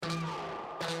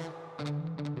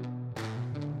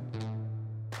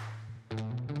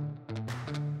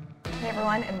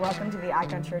everyone, and welcome to the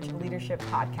Icon Church Leadership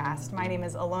Podcast. My name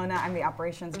is Alona. I'm the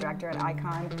Operations Director at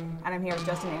Icon, and I'm here with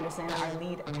Justin Anderson, our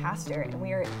lead pastor, and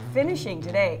we are finishing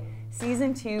today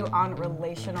Season 2 on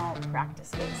relational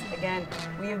practices. Again,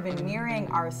 we have been mirroring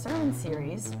our sermon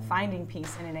series, Finding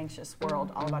Peace in an Anxious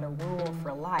World, all about a rule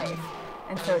for life.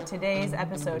 And so today's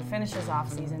episode finishes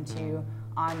off Season 2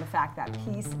 on the fact that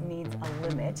peace needs a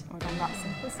limit. And we're talking about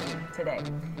simplicity today.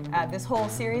 This whole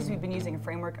series, we've been using a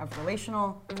framework of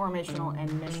relational, formational, and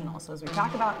missional. So as we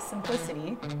talk about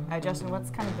simplicity, Justin, what's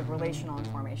kind of the relational and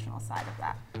formational side of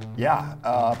that?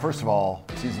 Yeah, first of all,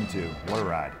 Season 2, what a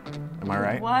ride. Am I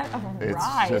right? What a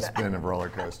ride. It's just been a roller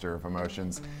coaster of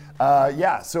emotions.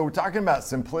 So we're talking about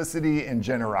simplicity and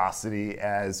generosity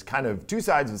as kind of two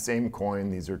sides of the same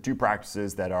coin. These are two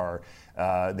practices that are,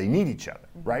 they need each other,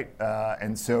 right?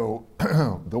 And so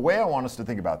the way I want us to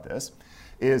think about this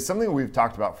is something that we've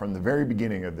talked about from the very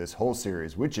beginning of this whole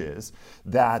series, which is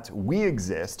that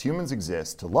humans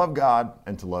exist to love God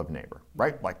and to love neighbor,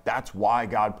 right? Like that's why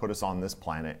God put us on this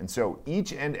planet. And so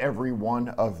each and every one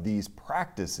of these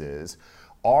practices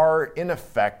are in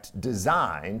effect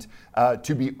designed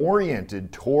to be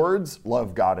oriented towards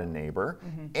love God and neighbor,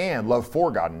 and love for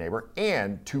God and neighbor,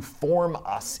 and to form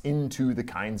us into the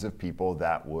kinds of people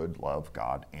that would love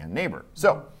God and neighbor.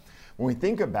 So when we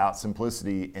think about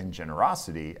simplicity and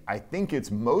generosity, I think it's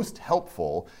most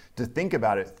helpful to think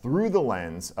about it through the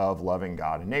lens of loving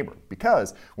God and neighbor.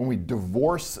 Because when we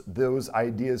divorce those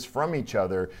ideas from each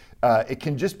other, it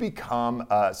can just become,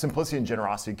 simplicity and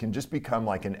generosity can just become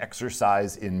like an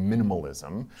exercise in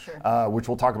minimalism, which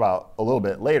we'll talk about a little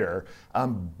bit later,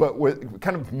 but with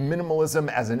kind of minimalism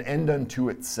as an end unto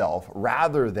itself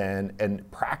rather than a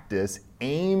practice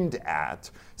aimed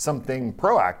at something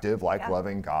proactive like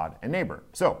loving God and neighbor.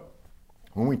 So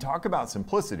when we talk about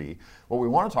simplicity, what we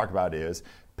want to talk about is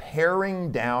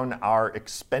paring down our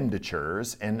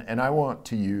expenditures, and I want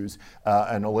to use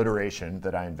an alliteration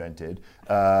that I invented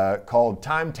called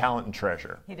time, talent, and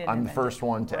treasure. I'm the first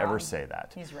one to ever say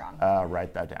that. He's wrong.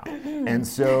 Write that down. And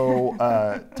so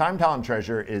time, talent, and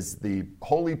treasure is the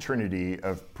holy trinity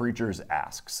of preachers'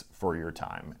 asks for your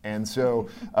time. And so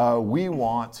we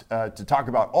want to talk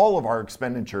about all of our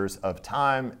expenditures of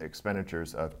time,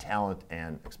 expenditures of talent,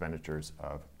 and expenditures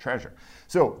of treasure.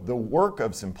 So the work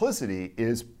of simplicity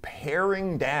is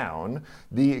paring down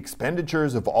the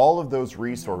expenditures of all of those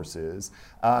resources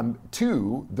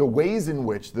to the ways in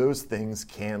which those things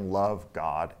can love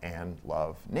God and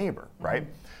love neighbor, right?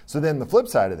 So then the flip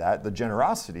side of that, the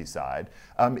generosity side,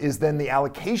 is then the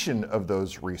allocation of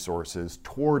those resources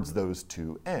towards those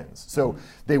two ends. So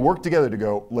they work together to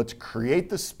go, let's create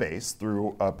the space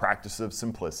through a practice of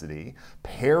simplicity,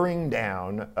 paring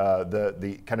down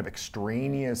the kind of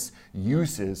extraneous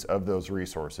uses of those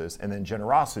resources, and then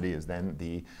generosity is then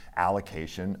the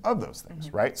allocation of those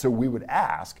things, right? So we would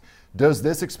ask, does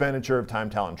this expenditure of time,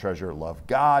 talent, and treasure love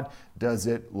God? Does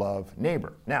it love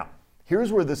neighbor? Now,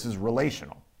 here's where this is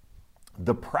relational.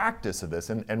 The practice of this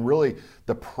and really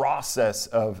the process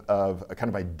of kind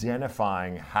of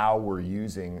identifying how we're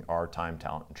using our time,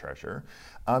 talent, and treasure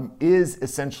is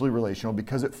essentially relational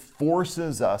because it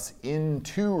forces us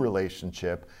into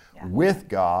relationship with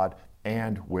God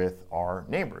and with our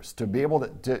neighbors. To be able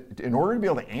to in order to be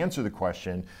able to answer the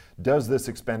question, does this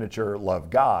expenditure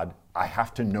love God? I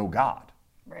have to know God,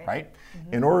 right?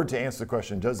 In order to answer the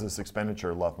question, does this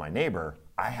expenditure love my neighbor?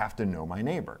 I have to know my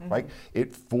neighbor, right?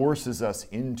 It forces us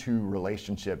into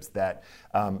relationships that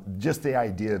just the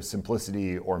idea of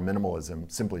simplicity or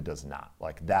minimalism simply does not.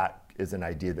 Like that is an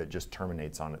idea that just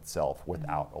terminates on itself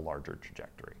without a larger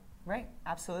trajectory. Right,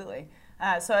 absolutely.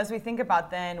 So as we think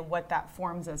about then what that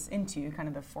forms us into, kind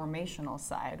of the formational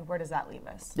side, where does that leave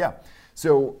us? Yeah,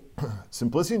 so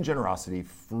simplicity and generosity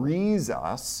frees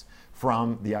us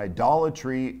from the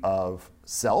idolatry of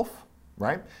self,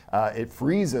 right? It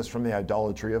frees us from the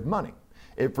idolatry of money.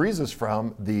 It frees us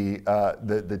from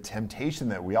the temptation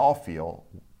that we all feel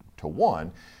to,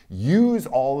 one, use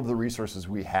all of the resources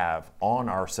we have on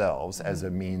ourselves as a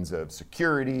means of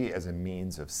security, as a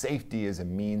means of safety, as a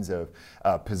means of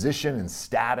position and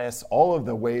status, all of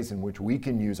the ways in which we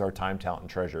can use our time, talent, and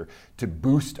treasure to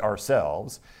boost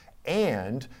ourselves,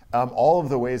 and all of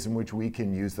the ways in which we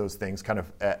can use those things kind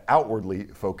of outwardly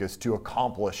focused to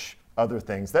accomplish other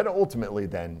things that ultimately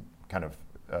then kind of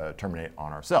terminate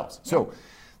on ourselves. So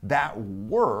that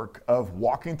work of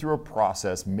walking through a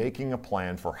process, making a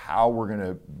plan for how we're going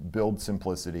to build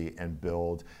simplicity and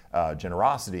build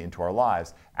generosity into our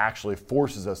lives actually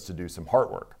forces us to do some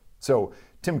heart work. So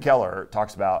Tim Keller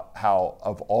talks about how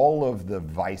of all of the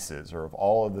vices or of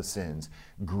all of the sins,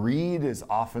 greed is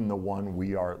often the one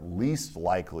we are least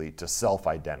likely to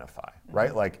self-identify,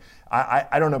 right? Like,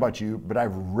 I don't know about you, but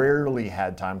I've rarely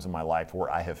had times in my life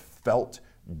where I have felt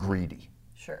greedy.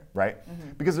 Sure. Right?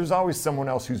 Because there's always someone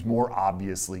else who's more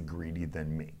obviously greedy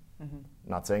than me. I'm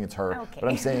not saying it's her, but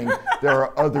I'm saying there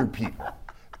are other people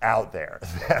out there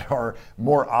that are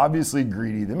more obviously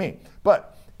greedy than me.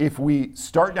 But if we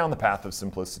start down the path of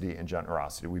simplicity and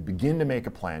generosity, we begin to make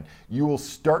a plan, you will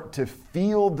start to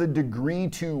feel the degree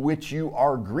to which you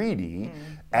are greedy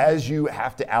as you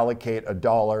have to allocate a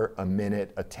dollar, a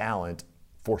minute, a talent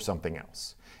for something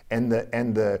else. And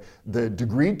the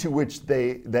degree to which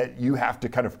that you have to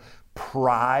kind of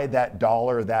pry that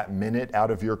dollar, that minute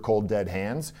out of your cold dead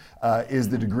hands is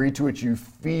the degree to which you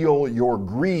feel your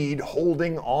greed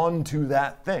holding on to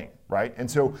that thing, right? And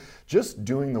so just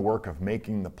doing the work of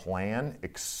making the plan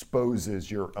exposes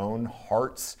your own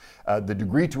heart's, the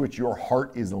degree to which your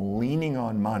heart is leaning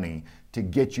on money to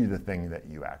get you the thing that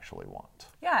you actually want.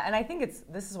 Yeah, and I think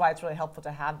this is why it's really helpful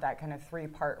to have that kind of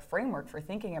three-part framework for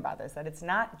thinking about this, that it's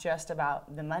not just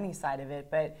about the money side of it,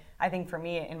 but I think for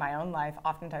me in my own life,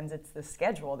 oftentimes it's the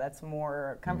schedule that's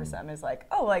more cumbersome. Is like,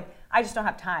 oh, like I just don't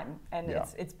have time. And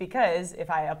it's because if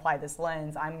I apply this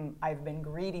lens, I've been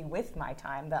greedy with my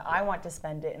time, that I want to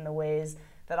spend it in the ways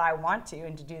that I want to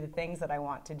and to do the things that I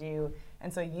want to do.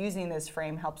 And so using this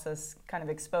frame helps us kind of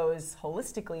expose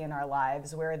holistically in our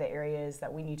lives where are the areas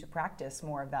that we need to practice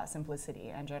more of that simplicity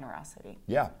and generosity.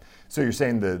 Yeah. So you're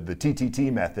saying the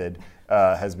TTT method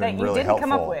has been really helpful.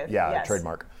 Come up with. Yeah, yes.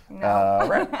 Trademark. No.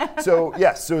 Right. So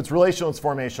yes, so it's relational, it's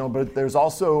formational, but there's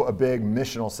also a big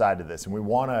missional side to this. And we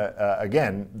want to,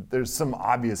 again, there's some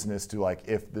obviousness to like,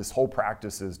 if this whole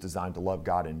practice is designed to love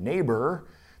God and neighbor,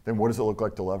 then what does it look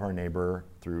like to love our neighbor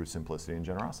through simplicity and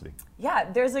generosity?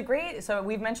 Yeah, there's a great, so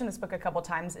we've mentioned this book a couple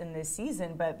times in this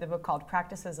season, but the book called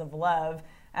Practices of Love,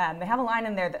 they have a line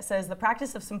in there that says, the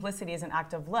practice of simplicity is an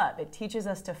act of love. It teaches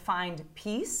us to find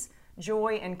peace,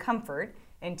 joy, and comfort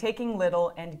in taking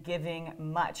little and giving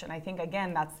much. And I think,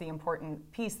 again, that's the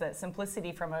important piece, that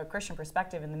simplicity from a Christian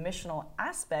perspective in the missional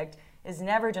aspect is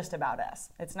never just about us.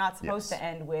 It's not supposed to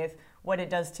end with what it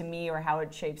does to me or how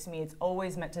it shapes me. It's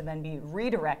always meant to then be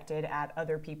redirected at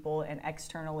other people and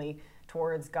externally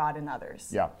towards God and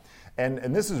others. Yeah, and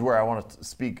this is where I want to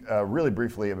speak really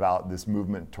briefly about this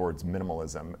movement towards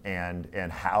minimalism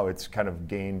and how it's kind of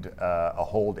gained a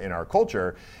hold in our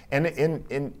culture. And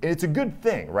it's a good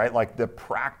thing, right? Like the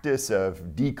practice of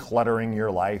decluttering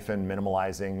your life and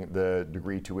minimalizing the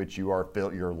degree to which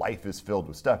your life is filled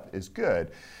with stuff is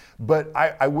good. But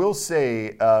I will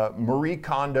say Marie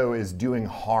Kondo is doing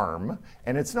harm,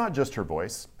 and it's not just her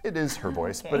voice. It is her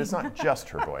voice, but it's not just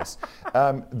her voice.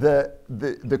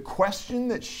 The question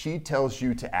that she tells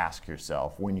you to ask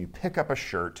yourself when you pick up a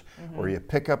shirt, or you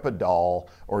pick up a doll,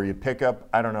 or you pick up,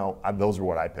 I don't know, those are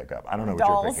what I pick up. I don't know what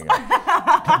Dolls. you're picking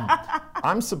up.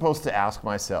 I'm supposed to ask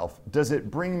myself, does it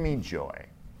bring me joy?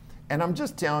 And I'm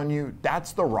just telling you,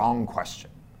 that's the wrong question,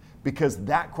 because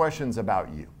that question's about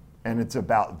you. And it's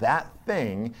about that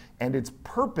thing, and its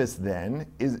purpose then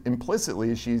is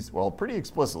implicitly, pretty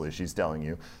explicitly, she's telling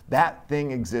you, that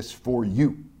thing exists for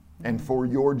you and for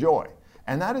your joy.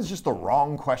 And that is just the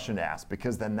wrong question to ask,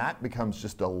 because then that becomes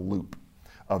just a loop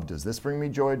of, does this bring me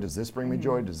joy? Does this bring me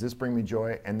joy? Does this bring me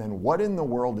joy? And then what in the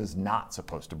world is not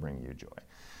supposed to bring you joy?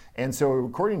 And so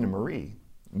according to Marie,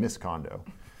 Miss Kondo,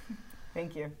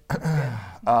 Thank you.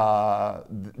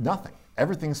 nothing.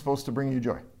 Everything's supposed to bring you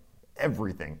joy.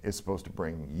 Everything is supposed to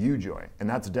bring you joy, and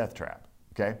that's a death trap,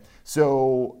 okay?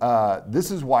 So this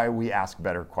is why we ask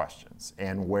better questions,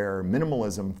 and where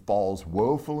minimalism falls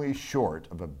woefully short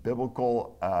of a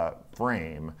biblical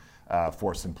frame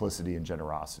for simplicity and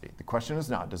generosity. The question is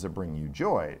not, does it bring you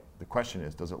joy? The question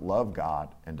is, does it love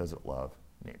God, and does it love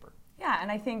neighbor? Yeah,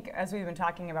 and I think as we've been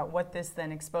talking about what this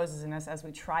then exposes in us as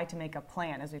we try to make a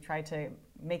plan, as we try to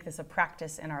make this a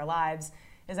practice in our lives,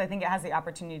 is I think it has the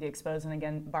opportunity to expose, and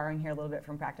again, borrowing here a little bit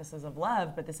from Practices of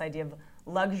Love, but this idea of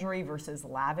luxury versus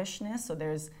lavishness. So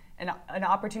there's an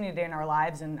opportunity in our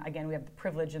lives, and again, we have the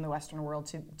privilege in the Western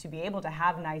world to be able to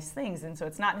have nice things. And so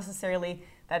it's not necessarily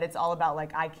that it's all about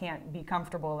like, I can't be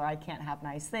comfortable or I can't have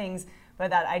nice things, but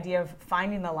that idea of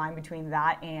finding the line between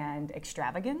that and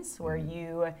extravagance, where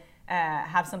you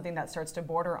have something that starts to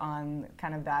border on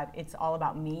kind of that, it's all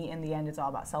about me in the end, it's all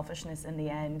about selfishness in the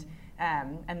end.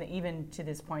 Even to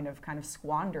this point of kind of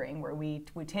squandering, where we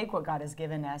take what God has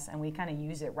given us and we kind of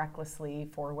use it recklessly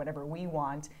for whatever we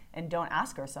want, and don't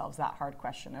ask ourselves that hard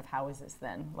question of how is this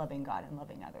then loving God and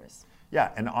loving others?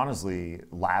 Yeah, and honestly,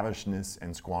 lavishness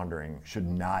and squandering should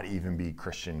not even be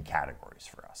Christian categories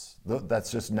for us.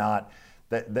 That's just not,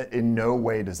 that in no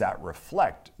way does that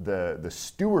reflect the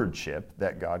stewardship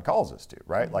that God calls us to,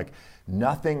 right? Like,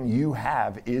 nothing you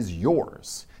have is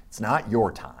yours. It's not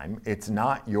your time. It's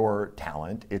not your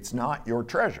talent. It's not your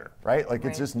treasure, right? Like,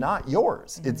 it's just not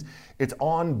yours.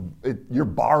 You're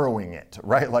borrowing it,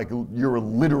 right? Like, you're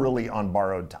literally on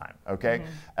borrowed time, okay?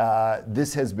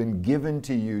 This has been given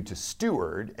to you to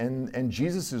steward, and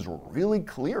Jesus is really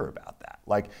clear about that.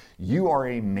 Like, you are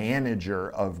a manager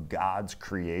of God's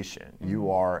creation.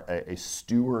 You are a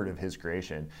steward of his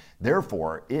creation.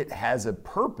 Therefore, it has a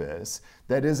purpose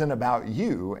that isn't about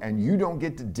you, and you don't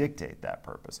get to dictate that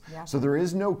purpose. Yeah. So there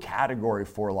is no category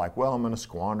for like, well, I'm going to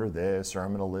squander this, or I'm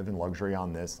going to live in luxury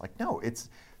on this. Like, no,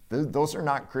 those are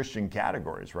not Christian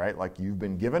categories, right? Like, you've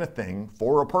been given a thing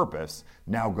for a purpose.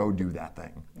 Now go do that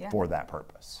thing for that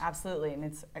purpose. Absolutely. And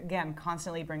it's, again,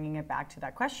 constantly bringing it back to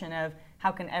that question of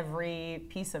how can every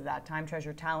piece of that time,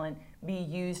 treasure, talent be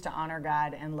used to honor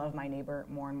God and love my neighbor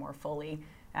more and more fully.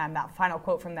 And that final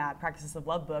quote from that Practices of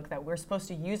Love book, that we're supposed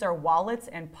to use our wallets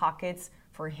and pockets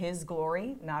for his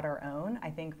glory, not our own, I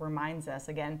think reminds us,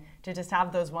 again, to just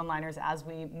have those one-liners as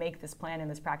we make this plan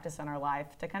and this practice in our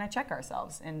life, to kind of check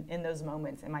ourselves in those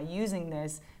moments. Am I using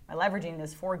this, am I leveraging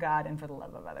this for God and for the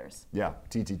love of others? Yeah,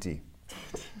 TTT.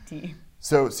 TTT.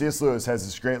 So C.S. Lewis has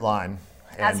this great line.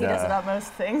 As he does about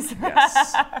most things.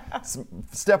 Yes.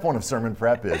 Step one of sermon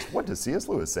prep is, what does C.S.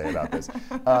 Lewis say about this?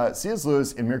 C.S.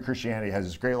 Lewis in Mere Christianity has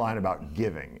this great line about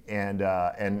giving. And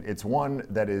it's one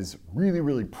that is really,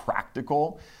 really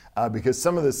practical because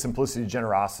some of the simplicity,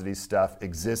 generosity stuff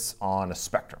exists on a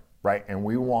spectrum, right? And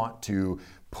we want to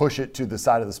push it to the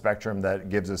side of the spectrum that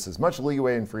gives us as much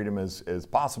leeway and freedom as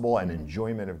possible and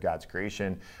enjoyment of God's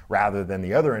creation, rather than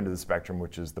the other end of the spectrum,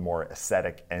 which is the more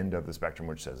ascetic end of the spectrum,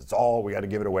 which says it's all, we got to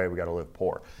give it away, we got to live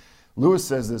poor. Lewis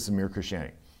says this in Mere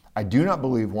Christianity: I do not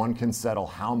believe one can settle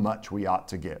how much we ought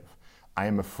to give. I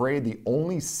am afraid the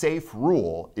only safe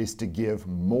rule is to give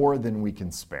more than we can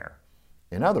spare.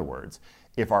 In other words,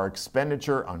 if our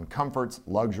expenditure on comforts,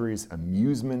 luxuries,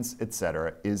 amusements,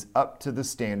 etc. is up to the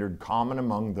standard common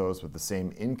among those with the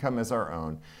same income as our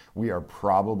own, we are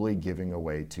probably giving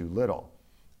away too little.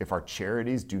 If our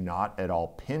charities do not at all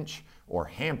pinch or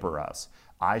hamper us,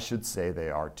 I should say they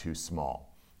are too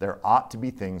small. There ought to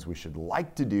be things we should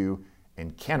like to do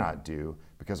and cannot do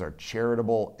because our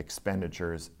charitable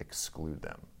expenditures exclude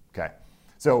them. Okay,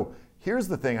 so here's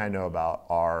the thing I know about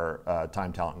our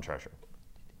time, talent, and treasure,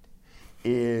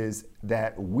 is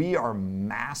that we are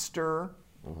master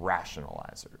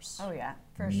rationalizers. Oh yeah,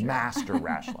 for sure. Master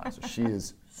rationalizers. She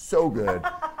is so good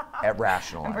at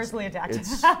rationalizing. I'm personally attacked.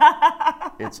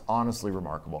 It's honestly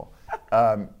remarkable.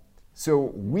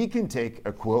 So we can take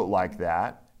a quote like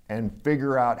that and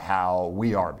figure out how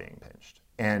we are being pinched.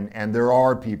 And there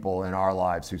are people in our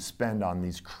lives who spend on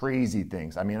these crazy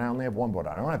things. I mean, I only have one boat.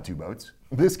 I don't have two boats.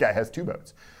 This guy has two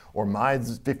boats. Or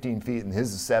mine's 15 feet and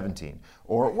his is 17,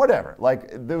 or whatever.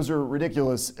 Like, those are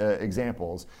ridiculous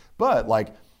examples, but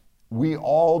like, we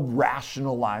all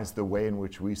rationalize the way in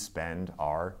which we spend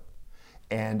our,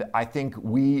 and I think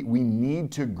we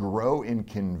need to grow in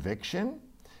conviction,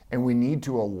 and we need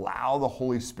to allow the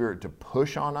Holy Spirit to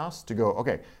push on us to go,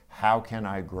 okay, how can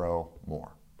I grow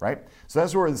more? Right? So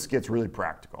that's where this gets really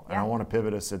practical. And I want to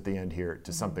pivot us at the end here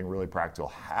to something really practical.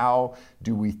 How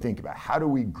do we think about, how do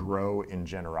we grow in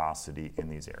generosity in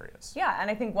these areas? Yeah, and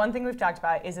I think one thing we've talked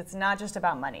about is it's not just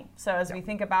about money. So as we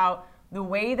think about the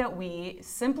way that we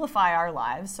simplify our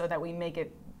lives so that we make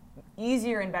it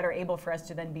easier and better able for us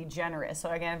to then be generous. So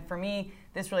again, for me,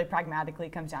 this really pragmatically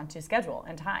comes down to schedule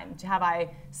and time. Have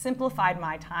I simplified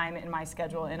my time and my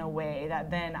schedule in a way that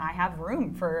then I have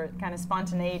room for kind of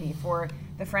spontaneity, for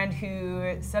the friend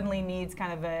who suddenly needs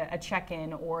kind of a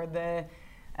check-in, or the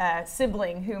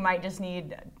sibling who might just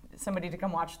need somebody to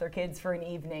come watch their kids for an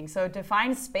evening. So to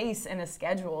find space in a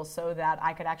schedule so that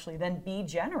I could actually then be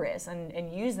generous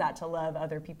and use that to love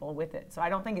other people with it. So I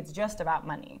don't think it's just about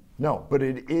money. No, but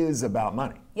it is about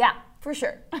money. Yeah, for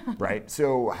sure. Right?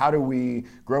 So how do we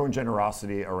grow in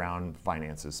generosity around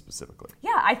finances specifically?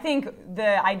 Yeah, I think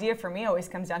the idea for me always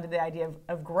comes down to the idea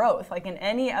of growth. Like in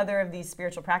any other of these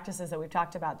spiritual practices that we've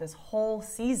talked about this whole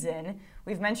season,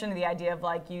 we've mentioned the idea of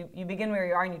like you begin where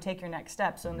you are and you take your next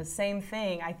step. So in the same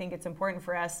thing, I think it's important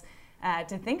for us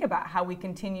to think about how we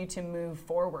continue to move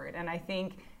forward. And I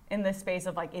think in the space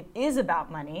of like, it is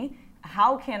about money,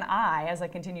 how can I, as I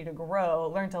continue to grow,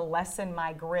 learn to lessen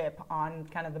my grip on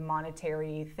kind of the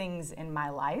monetary things in my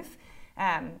life?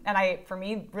 For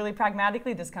me, really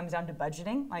pragmatically, this comes down to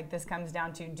budgeting. Like, this comes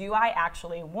down to, do I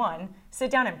actually, one, sit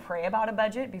down and pray about a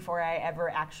budget before I ever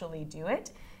actually do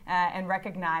it? And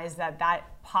recognize that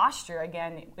posture,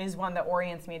 again, is one that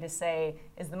orients me to say,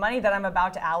 is the money that I'm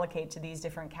about to allocate to these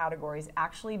different categories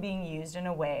actually being used in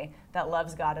a way that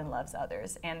loves God and loves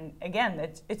others? And again,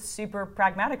 it's super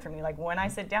pragmatic for me. Like, when I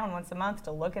sit down once a month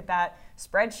to look at that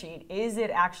spreadsheet, is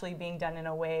it actually being done in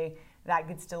a way that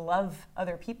gets to love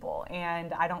other people?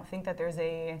 And I don't think that there's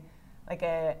a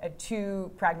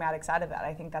too pragmatic side of that.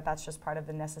 I think that that's just part of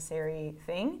the necessary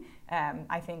thing.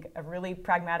 I think a really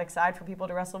pragmatic side for people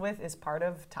to wrestle with is part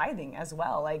of tithing as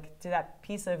well. Like, to that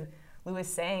piece of Lewis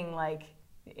saying, like,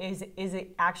 is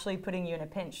it actually putting you in a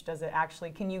pinch? Does it actually,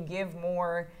 can you give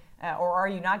more, or are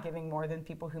you not giving more than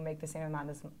people who make the same amount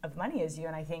of money as you?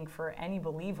 And I think for any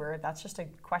believer, that's just a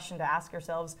question to ask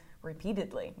ourselves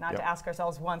repeatedly, not to ask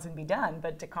ourselves once and be done,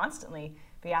 but to constantly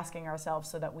be asking ourselves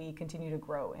so that we continue to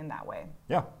grow in that way.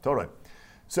 Yeah, totally.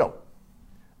 So,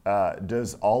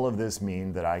 does all of this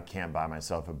mean that I can't buy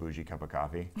myself a bougie cup of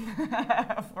coffee?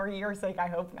 For your sake, I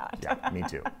hope not. Yeah, me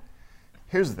too.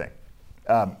 Here's the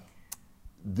thing.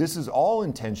 This is all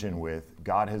in tension with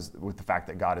the fact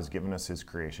that God has given us His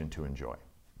creation to enjoy.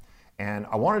 And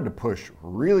I wanted to push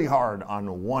really hard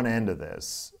on one end of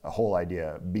this whole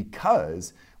idea,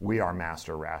 because we are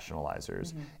master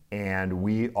rationalizers, and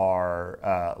we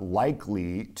are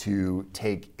likely to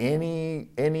take any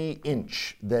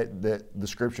inch that the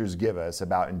scriptures give us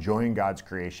about enjoying God's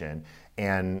creation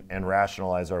and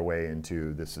rationalize our way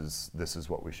into this is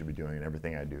what we should be doing, and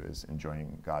everything I do is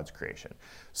enjoying God's creation.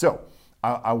 So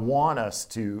I want us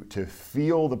to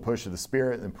feel the push of the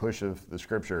Spirit and push of the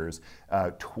Scriptures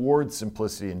towards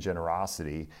simplicity and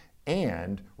generosity,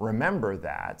 and remember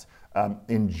that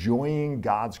enjoying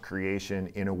God's creation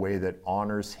in a way that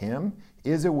honors Him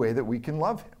is a way that we can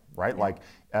love Him, right? Like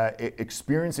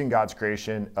experiencing God's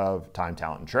creation of time,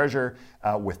 talent, and treasure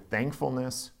with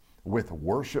thankfulness, with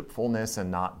worshipfulness,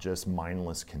 and not just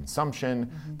mindless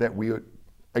consumption, that we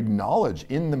acknowledge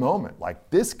in the moment, like,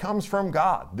 this comes from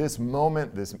God. This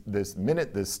moment, this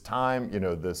minute, this time,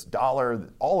 this dollar,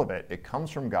 all of it comes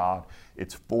from God.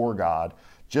 It's for God.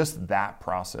 Just that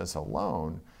process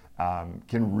alone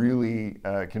can really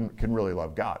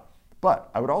love God. But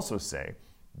I would also say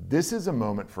this is a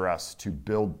moment for us to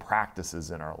build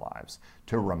practices in our lives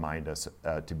to remind us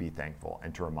to be thankful,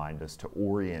 and to remind us to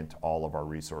orient all of our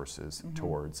resources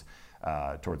towards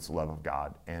the love of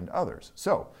God and others.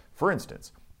 So, for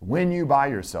instance, when you buy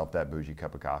yourself that bougie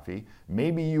cup of coffee,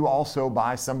 maybe you also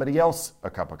buy somebody else a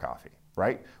cup of coffee,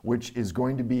 right? Which is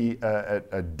going to be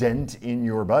a dent in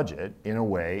your budget in a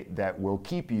way that will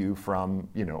keep you from,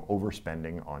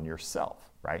 overspending on yourself,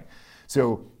 right?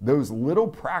 So those little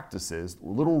practices,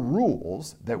 little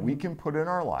rules that we can put in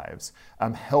our lives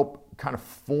help kind of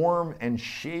form and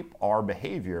shape our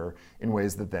behavior in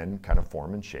ways that then kind of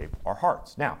form and shape our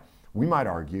hearts. Now, we might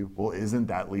argue, well, isn't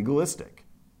that legalistic?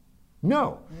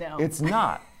 No, it's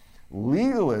not.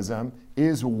 Legalism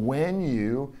is when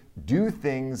you do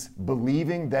things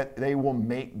believing that they will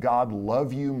make God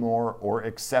love you more or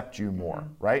accept you more,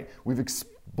 right? We've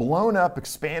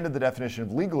expanded the definition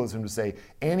of legalism to say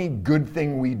any good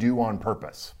thing we do on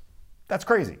purpose. That's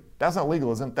crazy. That's not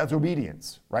legalism, that's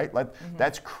obedience, right?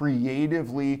 That's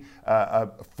creatively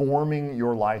forming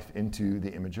your life into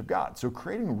the image of God. So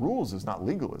creating rules is not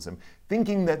legalism.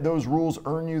 Thinking that those rules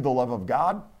earn you the love of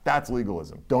God, that's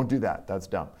legalism. Don't do that, that's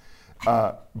dumb.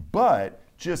 But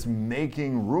just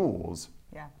making rules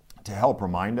to help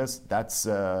remind us, that's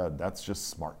just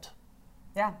smart.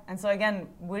 Yeah, and so again,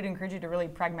 we'd encourage you to really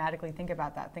pragmatically think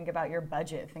about that. Think about your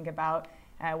budget. Think about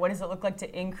what does it look like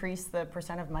to increase the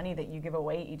percent of money that you give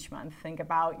away each month? Think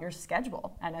about your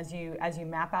schedule. And as you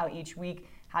map out each week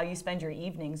how you spend your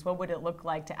evenings, what would it look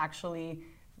like to actually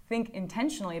think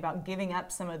intentionally about giving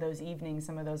up some of those evenings,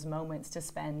 some of those moments to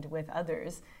spend with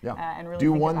others? And really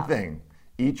do one thing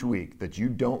each week that you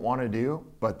don't want to do,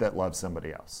 but that loves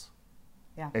somebody else.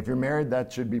 Yeah. If you're married,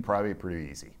 that should be probably pretty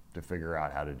easy to figure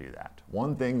out how to do that.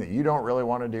 One thing that you don't really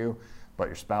want to do, but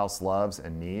your spouse loves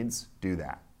and needs, do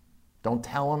that. Don't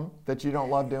tell them that you don't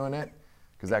love doing it,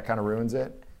 because that kind of ruins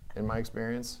it, in my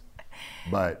experience.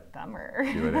 But bummer.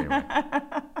 Do it anyway.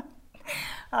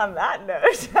 On that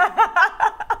note,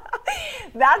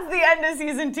 that's the end of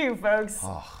season 2, folks.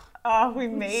 Oh, we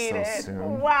made it.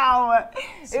 Soon. Wow.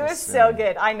 It was soon. so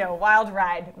good. I know. Wild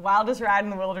ride. Wildest ride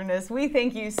in the wilderness. We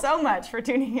thank you so much for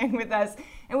tuning in with us.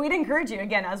 And we'd encourage you,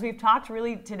 again, as we've talked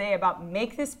really today about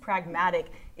make this pragmatic.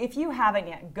 If you haven't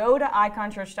yet, go to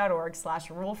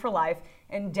iconchurch.org/rule4life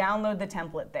and download the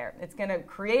template there. It's going to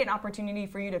create an opportunity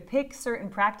for you to pick certain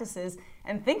practices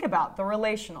and think about the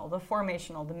relational, the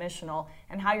formational, the missional,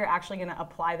 and how you're actually going to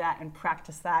apply that and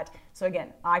practice that. So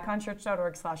again,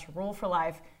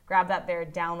 iconchurch.org/rule4life. Grab that there,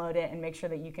 download it, and make sure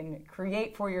that you can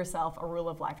create for yourself a rule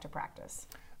of life to practice.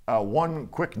 One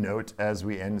quick note as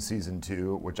we end season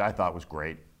 2, which I thought was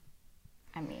great.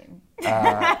 I mean.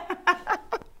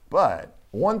 But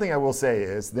one thing I will say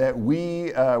is that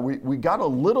we got a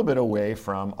little bit away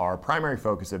from our primary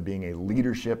focus of being a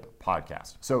leadership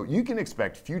podcast. So you can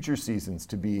expect future seasons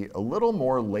to be a little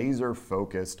more laser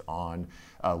focused on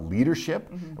leadership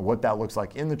and what that looks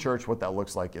like in the church, what that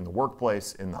looks like in the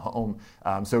workplace, in the home.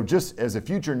 So just as a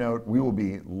future note, we will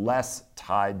be less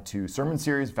tied to sermon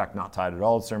series, in fact, not tied at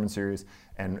all to sermon series,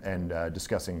 and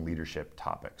discussing leadership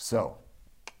topics. So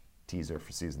teaser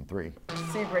for season 3.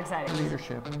 Super exciting.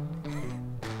 Leadership.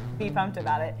 Be pumped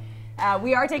about it.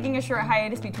 We are taking a short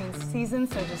hiatus between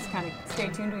seasons, so just kind of stay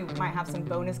tuned. We might have some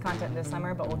bonus content this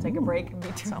summer, but we'll take a break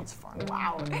between. Sounds fun.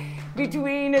 Wow.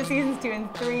 Between seasons 2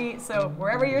 and 3. So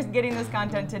wherever you're getting this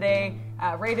content today,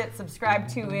 rate it, subscribe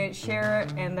to it, share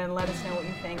it, and then let us know what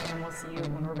you think, and we'll see you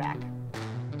when we're back.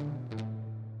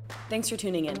 Thanks for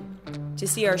tuning in. To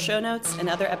see our show notes and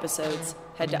other episodes,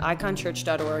 head to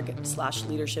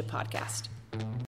iconchurch.org/leadership podcast.